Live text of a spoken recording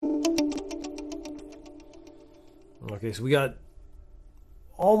Okay, so we got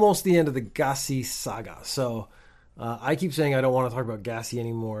almost the end of the Gassi saga. So I keep saying I don't want to talk about Gassi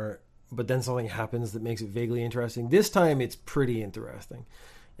anymore, but then something happens that makes it vaguely interesting. This time it's pretty interesting.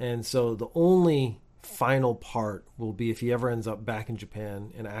 And so the only final part will be if he ever ends up back in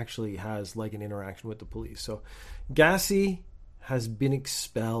Japan and actually has like an interaction with the police. So Gassi has been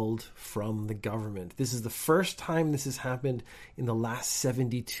expelled from the government. This is the first time this has happened in the last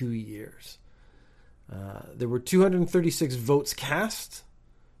 72 years. There were 236 votes cast.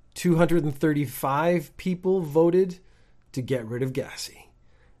 235 people voted to get rid of Gassi.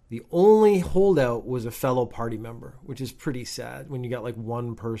 The only holdout was a fellow party member, which is pretty sad when you got like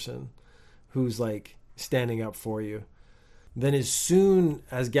one person who's like standing up for you. Then as soon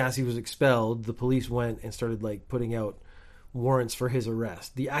as Gassi was expelled, the police went and started like putting out warrants for his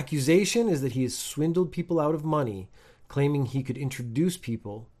arrest. The accusation is that he has swindled people out of money, claiming he could introduce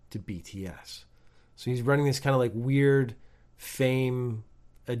people to BTS. So he's running this kind of like weird fame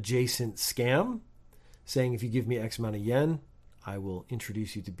adjacent scam, saying if you give me X amount of yen, I will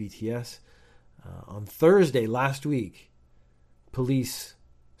introduce you to BTS. On Thursday last week, police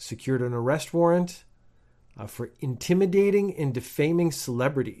secured an arrest warrant for intimidating and defaming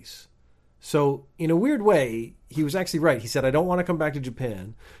celebrities. So in a weird way, he was actually right. He said, I don't want to come back to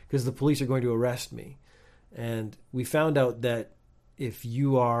Japan because the police are going to arrest me. And we found out that if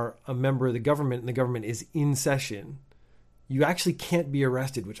you are a member of the government and the government is in session, you actually can't be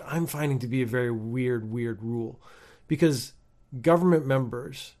arrested, which I'm finding to be a very weird rule. Because government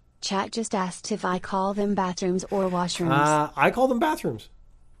members... Chat just asked if I call them bathrooms or washrooms. I call them bathrooms.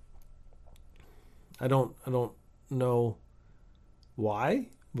 I don't know why,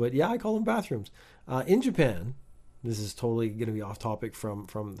 but yeah, I call them bathrooms. In Japan, this is totally going to be off topic from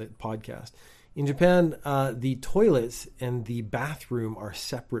the podcast. In Japan, the toilets and the bathroom are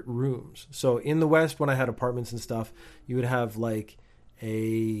separate rooms. So in the West, when I had apartments and stuff, you would have like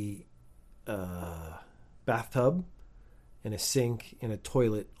a bathtub and a sink and a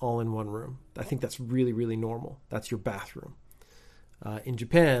toilet all in one room. I think that's really normal. That's your bathroom. In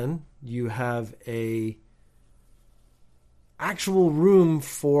Japan, you have a actual room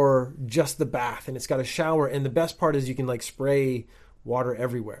for just the bath, and it's got a shower. And the best part is you can like spray water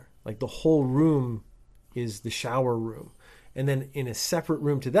everywhere. Like the whole room is the shower room. And then in a separate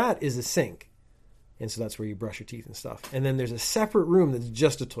room to that is a sink. And so that's where you brush your teeth and stuff. And then there's a separate room that's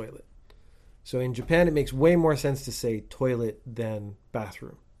just a toilet. So in Japan, it makes way more sense to say toilet than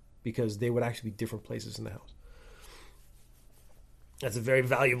bathroom because they would actually be different places in the house. That's a very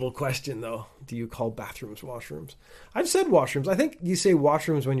valuable question, though. Do you call bathrooms washrooms? I've said washrooms. I think you say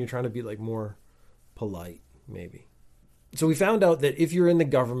washrooms when you're trying to be like more polite, maybe. So we found out that if you're in the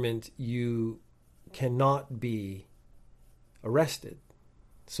government, you cannot be arrested.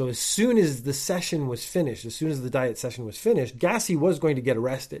 So as soon as the session was finished, as soon as the diet session was finished, Gassi was going to get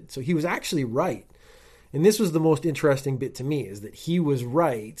arrested. So he was actually right. And this was the most interesting bit to me, is that he was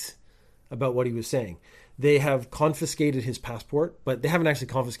right about what he was saying. They have confiscated his passport, but they haven't actually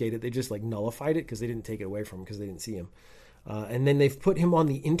confiscated it. They just like nullified it because they didn't take it away from him because they didn't see him. And then they've put him on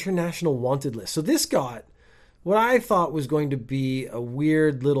the international wanted list. So this got what I thought was going to be a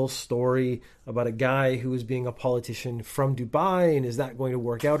weird little story about a guy who was being a politician from Dubai, and is that going to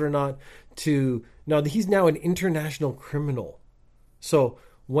work out or not, to no, he's now an international criminal. So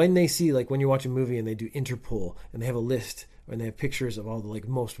when they see, like when you watch a movie and they do Interpol and they have a list and they have pictures of all the like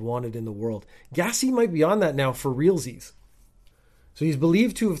most wanted in the world, Gassi might be on that now for realsies. So he's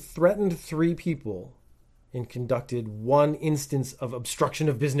believed to have threatened 3 people and conducted 1 instance of obstruction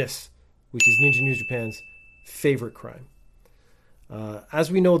of business, which is Ninja News Japan's favorite crime.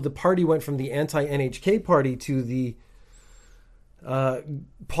 As we know, the party went from the anti-NHK party to the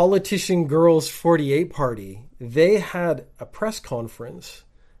Politician Girls 48 party. They had a press conference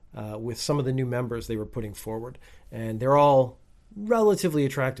with some of the new members they were putting forward, and they're all relatively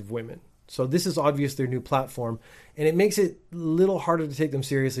attractive women. So this is obvious their new platform, and it makes it a little harder to take them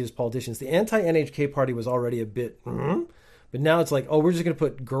seriously as politicians. The anti-NHK party was already a bit... But now it's like, oh, we're just going to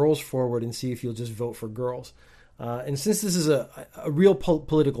put girls forward and see if you'll just vote for girls. And since this is a real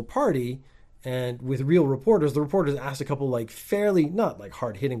political party and with real reporters, the reporters asked a couple like fairly, not like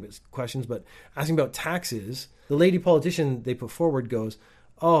hard-hitting questions, but asking about taxes. The lady politician they put forward goes,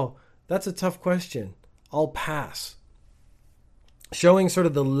 oh, that's a tough question. I'll pass. Showing sort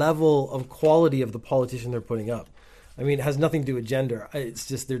of the level of quality of the politician they're putting up. I mean, it has nothing to do with gender. It's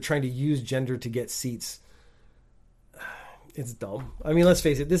just they're trying to use gender to get seats. It's dumb. I mean, let's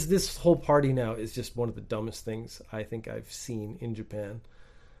face it. This whole party now is just one of the dumbest things I think I've seen in Japan.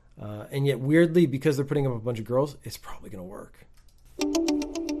 And yet, weirdly, because they're putting up a bunch of girls, it's probably going to work.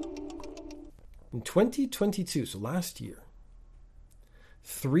 In 2022, so last year,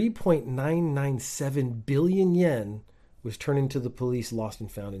 3.997 billion yen was turned into the police lost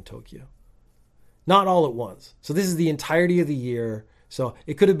and found in Tokyo. Not all at once. So this is the entirety of the year. So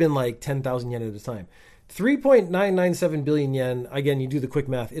it could have been like 10,000 yen at a time. 3.997 billion yen, again, you do the quick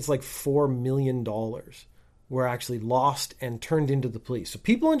math, it's like $4 million were actually lost and turned into the police. So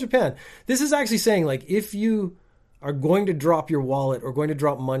people in Japan, this is actually saying, like, if you are going to drop your wallet or going to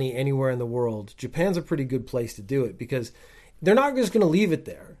drop money anywhere in the world, Japan's a pretty good place to do it, because they're not just going to leave it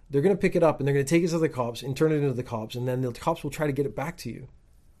there. They're going to pick it up and they're going to take it to the cops and turn it into the cops, and then the cops will try to get it back to you.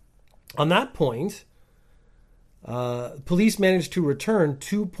 On that point, police managed to return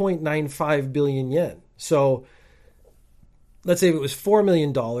 2.95 billion yen. So let's say if it was $4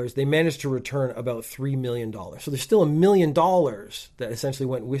 million, they managed to return about $3 million. So there's still $1 million that essentially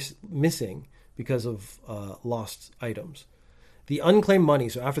went missing because of lost items. The unclaimed money,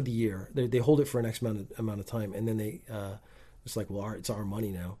 so after the year, they hold it for an X amount of time, and then it's like, well, it's our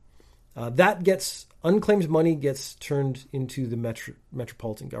money now. Unclaimed money gets turned into the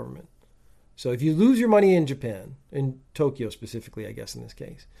metropolitan government. So if you lose your money in Japan, in Tokyo specifically, I guess in this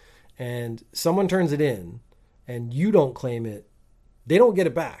case, and someone turns it in and you don't claim it, they don't get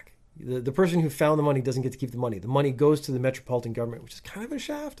it back. The person who found the money doesn't get to keep the money. The money goes to the metropolitan government, which is kind of a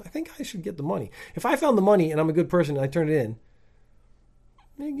shaft. I think I should get the money. If I found the money and I'm a good person and I turn it in,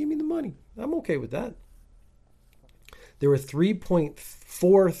 man, give me the money. I'm okay with that. There were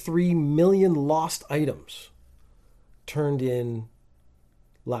 3.43 million lost items turned in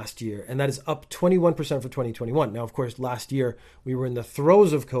last year, and that is up 21% for 2021. Now, of course, last year we were in the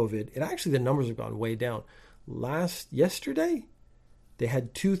throes of COVID. The numbers have gone way down. Yesterday, they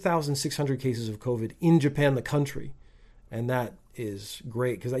had 2,600 cases of COVID in Japan, the country, and that is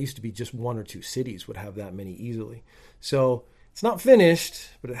great, because that used to be just one or two cities would have that many easily. So it's not finished,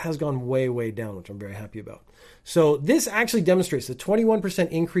 but it has gone way, way down, which I'm very happy about. So this actually demonstrates the 21%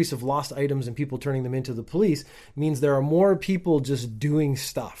 increase of lost items and people turning them into the police means there are more people just doing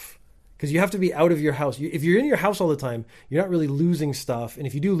stuff. Because you have to be out of your house. If you're in your house all the time, you're not really losing stuff. And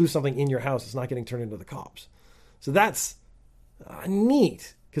if you do lose something in your house, it's not getting turned into the cops. So that's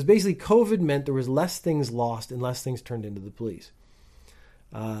neat. Because basically COVID meant there was less things lost and less things turned into the police.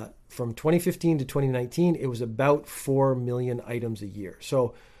 From 2015 to 2019, it was about 4 million items a year.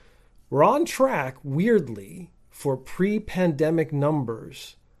 So we're on track, weirdly, for pre-pandemic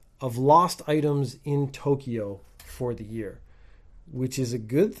numbers of lost items in Tokyo for the year, which is a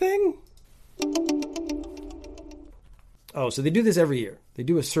good thing. Oh, so they do this every year. They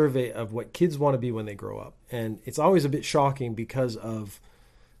do a survey of what kids want to be when they grow up. And it's always a bit shocking because of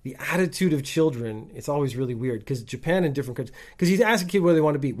the attitude of children. It's always really weird because Japan and different countries, because you ask a kid what they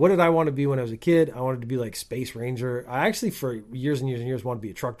want to be. What did I want to be when I was a kid? I wanted to be like Space Ranger. I actually, for years and years and years, wanted to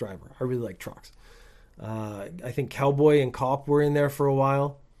be a truck driver. I really like trucks. I think cowboy and cop were in there for a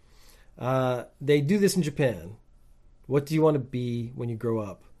while. They do this in Japan. What do you want to be when you grow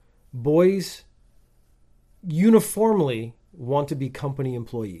up? Boys uniformly want to be company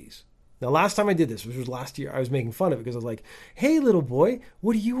employees. Now, last time I did this, which was last year, I was making fun of it because I was like, hey, little boy,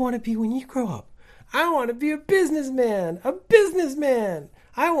 what do you want to be when you grow up? I want to be a businessman. I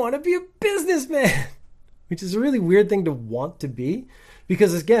want to be a businessman, which is a really weird thing to want to be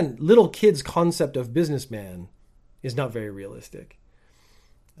because, again, little kids' concept of businessman is not very realistic.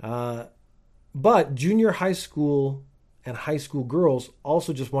 But junior high school and high school girls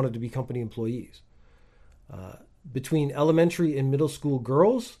also just wanted to be company employees. Between elementary and middle school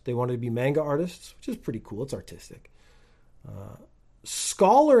girls, they wanted to be manga artists, which is pretty cool. It's artistic.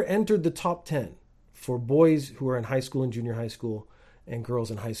 Scholar entered the top 10 for boys who are in high school and junior high school and girls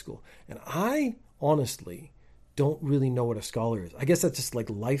in high school. And I honestly don't really know what a scholar is. I guess that's just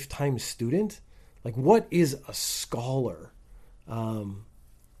like lifetime student. Like, what is a scholar?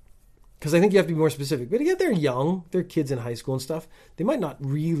 Because I think you have to be more specific. But again, they're young. They're kids in high school and stuff. They might not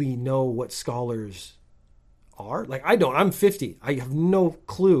really know what scholars are. Like, I don't. I'm 50. I have no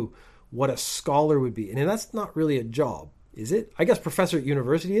clue what a scholar would be. And that's not really a job, is it? I guess professor at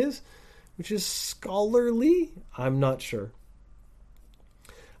university is, which is scholarly. I'm not sure.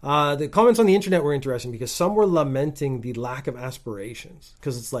 The comments on the internet were interesting because some were lamenting the lack of aspirations.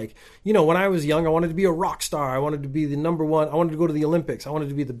 Because it's like, when I was young, I wanted to be a rock star. I wanted to be the number one. I wanted to go to the Olympics. I wanted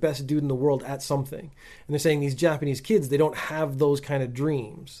to be the best dude in the world at something. And they're saying these Japanese kids, they don't have those kind of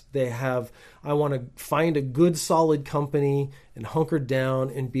dreams. They have, I want to find a good, solid company and hunker down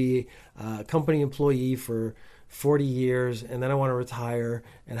and be a company employee for 40 years. And then I want to retire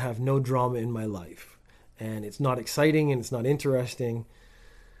and have no drama in my life. And it's not exciting and it's not interesting.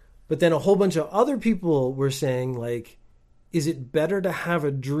 But then a whole bunch of other people were saying, like, is it better to have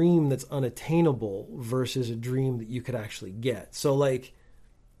a dream that's unattainable versus a dream that you could actually get? So like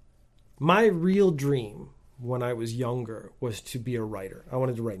my real dream when I was younger was to be a writer. I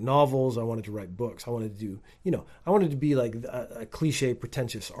wanted to write novels. I wanted to write books. I wanted to do, I wanted to be like a cliche,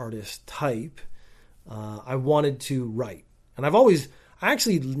 pretentious artist type. I wanted to write. And I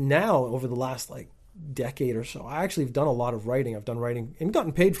actually now over the last like decade or so, I actually have done a lot of writing. I've done writing and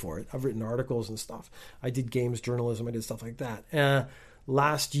gotten paid for it. I've written articles and stuff. I did games journalism. I did stuff like that.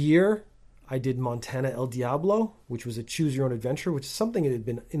 Last year, I did Montana El Diablo, which was a choose your own adventure, which is something that had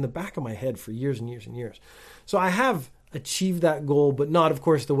been in the back of my head for years and years and years. So I have achieved that goal, but not, of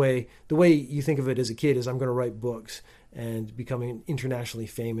course, the way you think of it as a kid is I'm going to write books and becoming internationally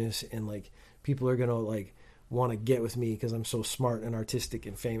famous, and like people are going to like want to get with me because I'm so smart and artistic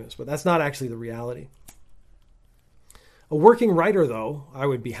and famous. But that's not actually the reality. A working writer, though, I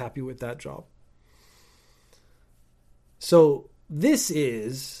would be happy with that job. So this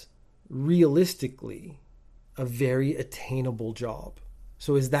is realistically a very attainable job.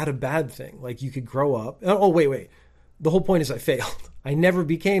 So is that a bad thing? Like you could grow up. Oh, wait. The whole point is I failed. I never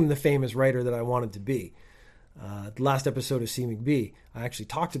became the famous writer that I wanted to be. The last episode of C. McBee, I actually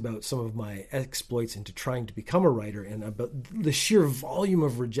talked about some of my exploits into trying to become a writer and about the sheer volume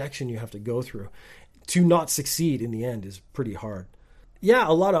of rejection you have to go through to not succeed in the end is pretty hard. Yeah,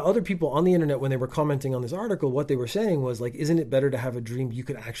 a lot of other people on the internet, when they were commenting on this article, what they were saying was like, isn't it better to have a dream you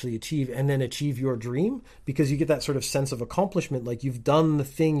could actually achieve and then achieve your dream? Because you get that sort of sense of accomplishment, like you've done the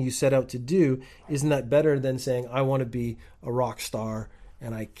thing you set out to do. Isn't that better than saying, I want to be a rock star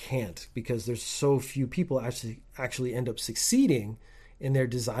and I can't? Because there's so few people actually end up succeeding in their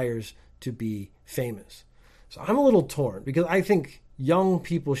desires to be famous. So I'm a little torn because I think young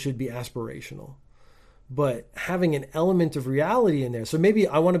people should be aspirational, but having an element of reality in there. So maybe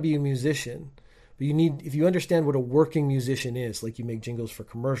I want to be a musician, but if you understand what a working musician is, like you make jingles for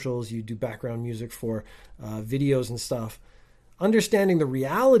commercials, you do background music for videos and stuff, understanding the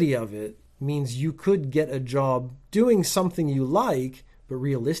reality of it means you could get a job doing something you like, but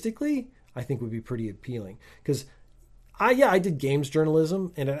realistically, I think would be pretty appealing. Because I did games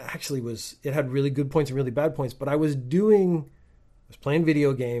journalism, and it had really good points and really bad points, but I was playing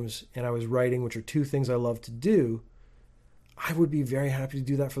video games and I was writing, which are two things I love to do. I would be very happy to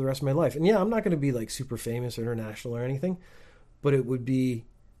do that for the rest of my life. And yeah, I'm not going to be like super famous or international or anything, but it would be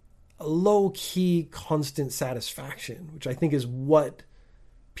a low-key constant satisfaction, which I think is what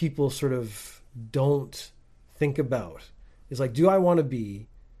people sort of don't think about. Is like, do I want to be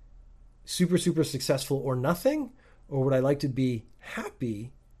super, super successful or nothing? Or would I like to be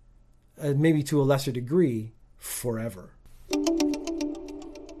happy, maybe to a lesser degree, forever?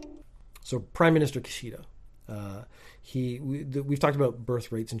 So Prime Minister Kishida, we've talked about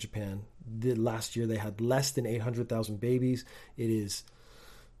birth rates in Japan. Last year they had less than 800,000 babies. It is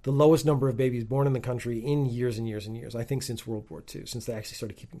the lowest number of babies born in the country in years and years and years. I think since World War II, since they actually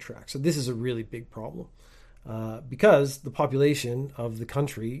started keeping track. So this is a really big problem because the population of the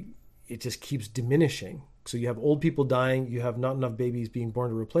country, it just keeps diminishing. So you have old people dying, you have not enough babies being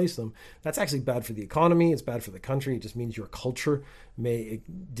born to replace them. That's actually bad for the economy, it's bad for the country, it just means your culture may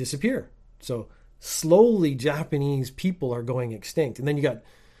disappear. So slowly Japanese people are going extinct. And then you got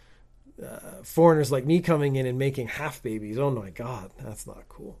foreigners like me coming in and making half babies. Oh my God, that's not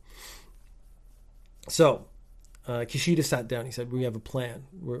cool. So Kishida sat down, he said, we have a plan.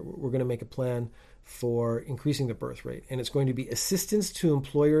 We're going to make a plan for increasing the birth rate. And it's going to be assistance to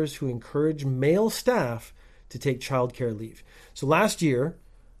employers who encourage male staff to take childcare leave. So last year,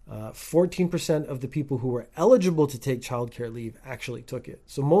 14% of the people who were eligible to take childcare leave actually took it.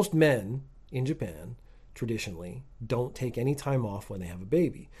 So most men in Japan, traditionally, don't take any time off when they have a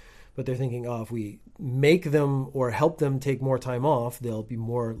baby. But they're thinking, if we make them or help them take more time off, they'll be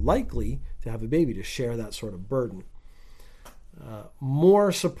more likely to have a baby, to share that sort of burden.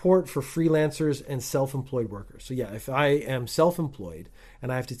 More support for freelancers and self-employed workers. So yeah, if I am self-employed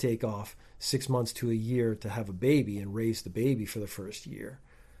and I have to take off 6 months to a year to have a baby and raise the baby for the first year,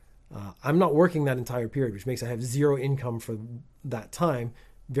 I'm not working that entire period, which makes I have zero income for that time,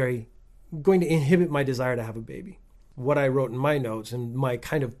 going to inhibit my desire to have a baby. What I wrote in my notes and my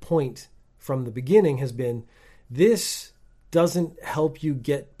kind of point from the beginning has been, this doesn't help you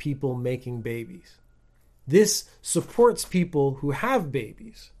get people making babies. This supports people who have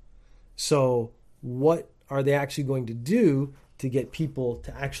babies. So what are they actually going to do to get people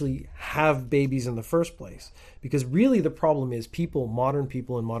to actually have babies in the first place? Because really the problem is modern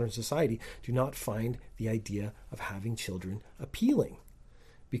people in modern society do not find the idea of having children appealing.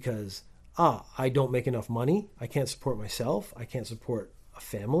 Because, I don't make enough money. I can't support myself. I can't support a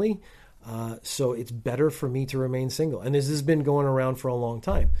family. So it's better for me to remain single. And this has been going around for a long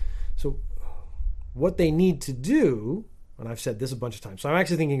time. So what they need to do, and I've said this a bunch of times, so I'm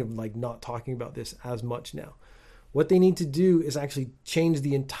actually thinking of like not talking about this as much now. What they need to do is actually change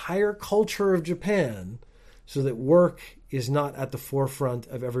the entire culture of Japan so that work is not at the forefront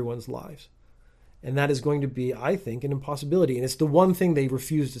of everyone's lives. And that is going to be, I think, an impossibility. And it's the one thing they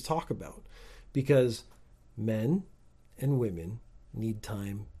refuse to talk about, because men and women need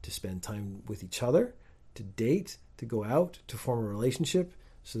time to spend time with each other, to date, to go out, to form a relationship,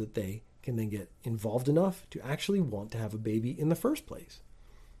 so that they can then get involved enough to actually want to have a baby in the first place.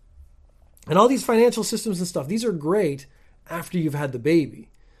 And all these financial systems and stuff, these are great after you've had the baby.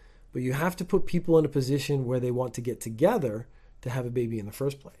 But you have to put people in a position where they want to get together to have a baby in the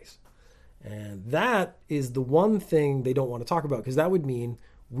first place. And that is the one thing they don't want to talk about, because that would mean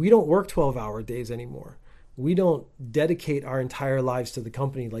we don't work 12-hour days anymore. We don't dedicate our entire lives to the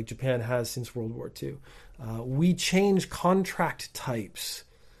company like Japan has since World War II. We change contract types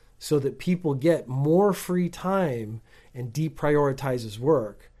so that people get more free time and deprioritizes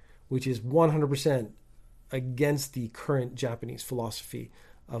work, which is 100% against the current Japanese philosophy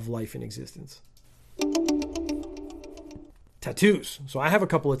of life and existence. Tattoos. So I have a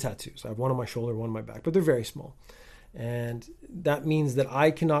couple of tattoos. I have one on my shoulder, one on my back, but they're very small. And that means that I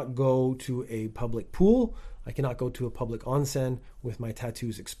cannot go to a public pool. I cannot go to a public onsen with my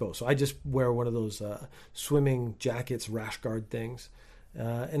tattoos exposed. So I just wear one of those swimming jackets, rash guard things.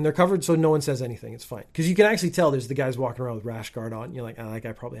 And they're covered so no one says anything. It's fine. Because you can actually tell there's the guys walking around with rash guard on. You're like, that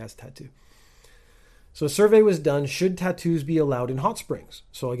guy probably has a tattoo. So a survey was done, should tattoos be allowed in hot springs?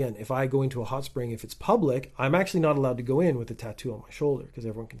 So again, if I go into a hot spring, if it's public, I'm actually not allowed to go in with a tattoo on my shoulder because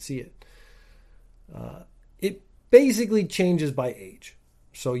everyone can see it. It basically changes by age.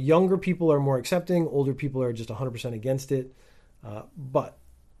 So younger people are more accepting, older people are just 100% against it. But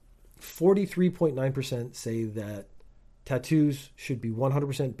 43.9% say that tattoos should be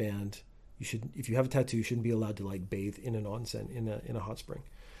 100% banned. If you have a tattoo, you shouldn't be allowed to like bathe in an onsen, in a hot spring.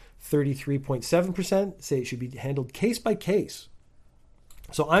 33.7% say it should be handled case by case.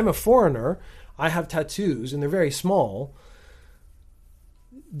 So I'm a foreigner. I have tattoos, and they're very small.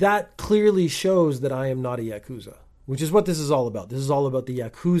 That clearly shows that I am not a Yakuza, which is what this is all about. This is all about the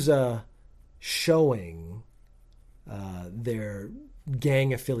Yakuza showing their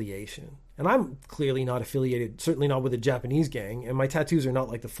gang affiliation. And I'm clearly not affiliated, certainly not with a Japanese gang, and my tattoos are not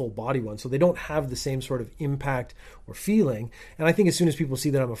like the full body ones, so they don't have the same sort of impact or feeling. And I think as soon as people see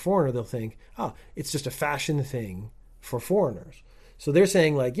that I'm a foreigner, they'll think, it's just a fashion thing for foreigners. So they're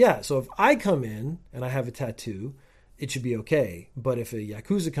saying like, yeah, so if I come in and I have a tattoo, it should be okay. But if a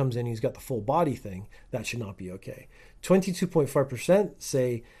Yakuza comes in, he's got the full body thing, that should not be okay. 22.5%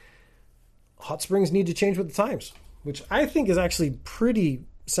 say hot springs need to change with the times, which I think is actually pretty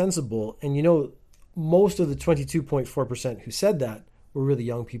sensible. And most of the 22.4% who said that were really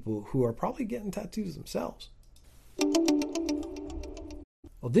young people who are probably getting tattoos themselves.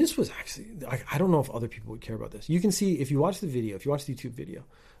 Well, this was actually, I don't know if other people would care about this. You can see, if you watch the YouTube video,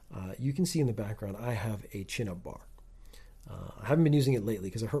 you can see in the background, I have a chin-up bar. I haven't been using it lately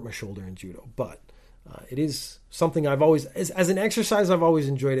because I hurt my shoulder in judo, but it is something I've always, as an exercise, I've always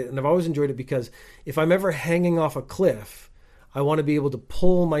enjoyed it. And I've always enjoyed it because if I'm ever hanging off a cliff, I want to be able to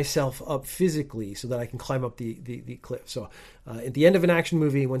pull myself up physically so that I can climb up the cliff. So at the end of an action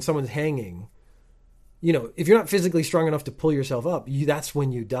movie, when someone's hanging, if you're not physically strong enough to pull yourself up, that's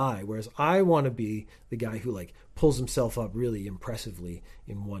when you die. Whereas I want to be the guy who pulls himself up really impressively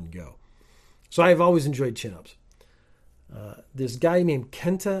in one go. So I've always enjoyed chin-ups. This guy named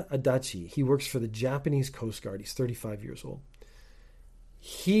Kenta Adachi, he works for the Japanese Coast Guard. He's 35 years old.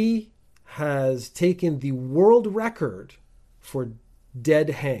 He has taken the world record for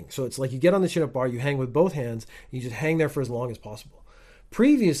dead hang. So it's like you get on the chin-up bar, you hang with both hands, and you just hang there for as long as possible.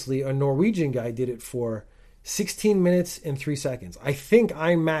 Previously, a Norwegian guy did it for 16 minutes and 3 seconds. I think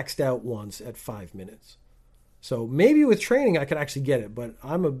I maxed out once at 5 minutes. So maybe with training I could actually get it, but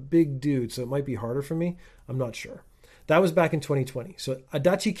I'm a big dude, so it might be harder for me. I'm not sure. That was back in 2020. So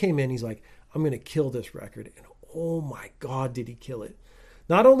Adachi came in, he's like, I'm going to kill this record. And oh my God, did he kill it.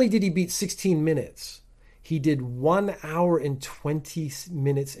 Not only did he beat 16 minutes, he did 1 hour and 20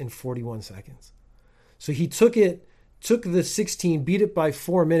 minutes and 41 seconds. So he took the 16, beat it by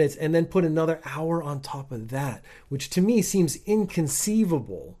 4 minutes, and then put another hour on top of that, which to me seems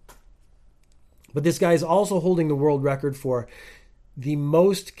inconceivable. But this guy is also holding the world record for the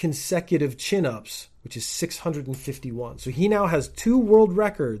most consecutive chin-ups, which is 651. So he now has 2 world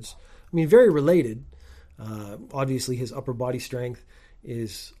records. I mean, very related. Obviously, his upper body strength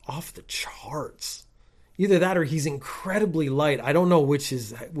is off the charts. Either that or he's incredibly light. I don't know which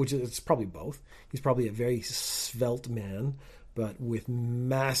is. It's probably both. He's probably a very svelte man, but with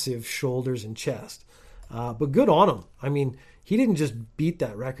massive shoulders and chest. But good on him. I mean, he didn't just beat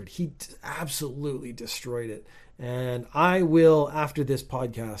that record. He absolutely destroyed it. And I will, after this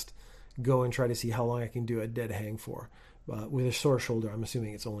podcast, go and try to see how long I can do a dead hang for. With a sore shoulder, I'm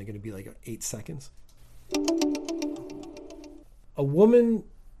assuming it's only going to be like 8 seconds. A woman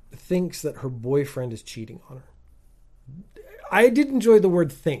thinks that her boyfriend is cheating on her. I did enjoy the word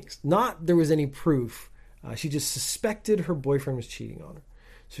thinks. Not there was any proof. She just suspected her boyfriend was cheating on her.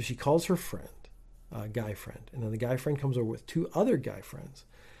 So she calls her friend, guy friend. And then the guy friend comes over with 2 other guy friends.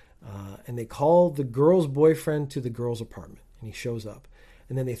 And they call the girl's boyfriend to the girl's apartment. And he shows up.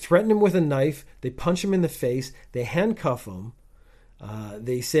 And then they threaten him with a knife. They punch him in the face. They handcuff him.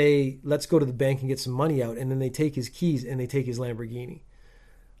 They say, let's go to the bank and get some money out. And then they take his keys and they take his Lamborghini.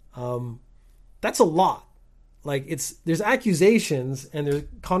 That's a lot. Like, there's accusations and there's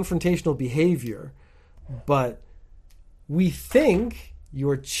confrontational behavior, but we think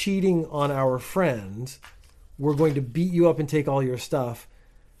you're cheating on our friend. We're going to beat you up and take all your stuff.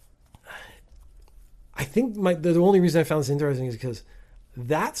 I think the only reason I found this interesting is because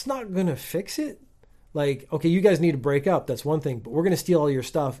that's not going to fix it. Like, okay, you guys need to break up. That's one thing, but we're going to steal all your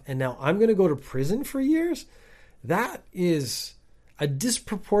stuff. And now I'm going to go to prison for years. That is a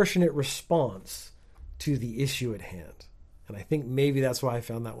disproportionate response to the issue at hand. And I think maybe that's why I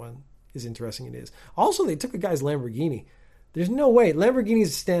found that one as interesting it is. Also, they took a guy's Lamborghini. There's no way. Lamborghinis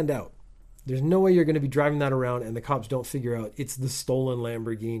stand out. There's no way you're going to be driving that around and the cops don't figure out it's the stolen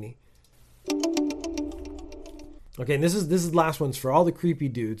Lamborghini. Okay, and this is last ones for all the creepy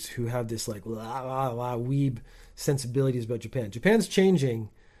dudes who have this like weeb sensibilities about Japan. Japan's changing,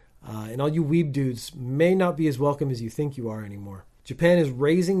 and all you weeb dudes may not be as welcome as you think you are anymore. Japan is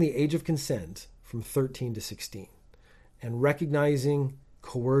raising the age of consent from 13 to 16 and recognizing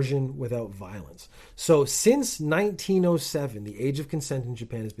coercion without violence. So since 1907, the age of consent in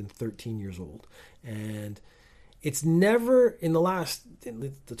Japan has been 13 years old. And it's never, in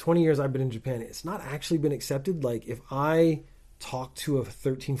the 20 years I've been in Japan, it's not actually been accepted. Like, if I talk to a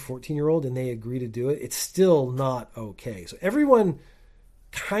 13, 14-year-old and they agree to do it, it's still not okay. So everyone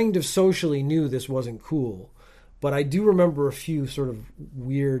kind of socially knew this wasn't cool. But I do remember a few sort of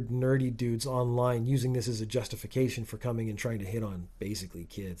weird, nerdy dudes online using this as a justification for coming and trying to hit on basically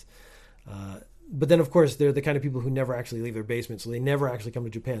kids. But then, of course, they're the kind of people who never actually leave their basement, so they never actually come to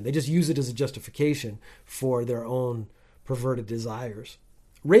Japan. They just use it as a justification for their own perverted desires.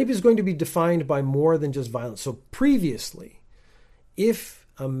 Rape is going to be defined by more than just violence. So previously, if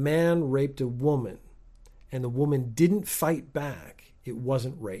a man raped a woman and the woman didn't fight back, it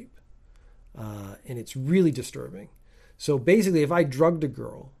wasn't rape. And it's really disturbing. So basically, if I drugged a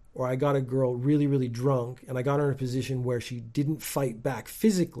girl or I got a girl really, really drunk and I got her in a position where she didn't fight back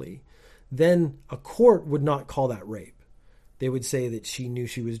physically, then a court would not call that rape. They would say that she knew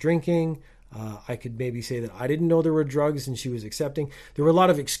she was drinking. I could maybe say that I didn't know there were drugs and she was accepting. There were a lot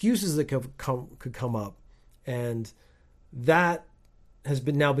of excuses that could come up, and that has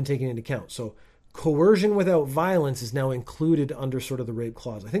now been taken into account. So coercion without violence is now included under sort of the rape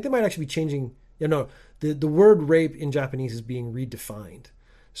clause. I think they might actually be changing. The word rape in Japanese is being redefined.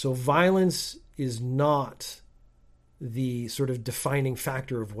 So violence is not the sort of defining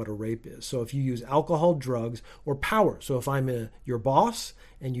factor of what a rape is. So if you use alcohol, drugs, or power. So if I'm your boss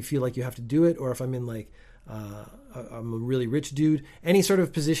and you feel like you have to do it, or if I'm in like I'm a really rich dude, any sort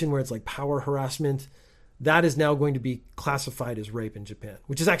of position where it's like power harassment, that is now going to be classified as rape in Japan,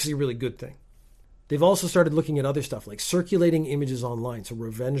 which is actually a really good thing. They've also started looking at other stuff like circulating images online. So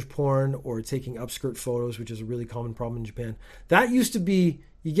revenge porn or taking upskirt photos, which is a really common problem in Japan. That used to be,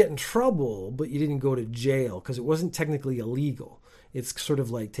 you get in trouble, but you didn't go to jail because it wasn't technically illegal. It's sort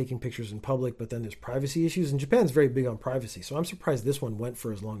of like taking pictures in public, but then there's privacy issues. And Japan's very big on privacy. So I'm surprised this one went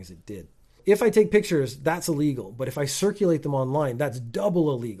for as long as it did. If I take pictures, that's illegal. But if I circulate them online, that's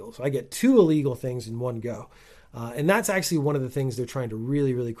double illegal. So I get 2 illegal things in one go. And that's actually one of the things they're trying to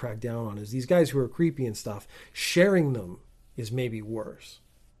really, really crack down on is these guys who are creepy and stuff, sharing them is maybe worse.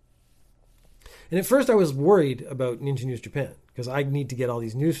 And at first I was worried about Ninja News Japan because I need to get all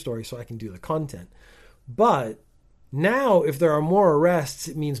these news stories so I can do the content. But now if there are more arrests,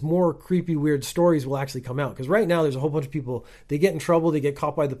 it means more creepy, weird stories will actually come out. Because right now there's a whole bunch of people, they get in trouble, they get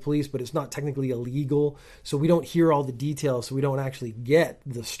caught by the police, but it's not technically illegal. So we don't hear all the details, so we don't actually get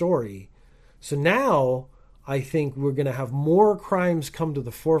the story. So now I think we're going to have more crimes come to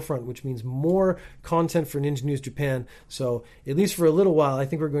the forefront, which means more content for Ninja News Japan. So at least for a little while, I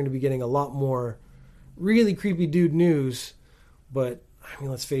think we're going to be getting a lot more really creepy dude news. But I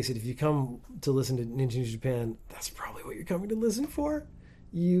mean, let's face it, if you come to listen to Ninja News Japan, that's probably what you're coming to listen for,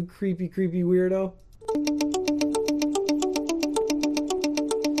 you creepy, creepy weirdo.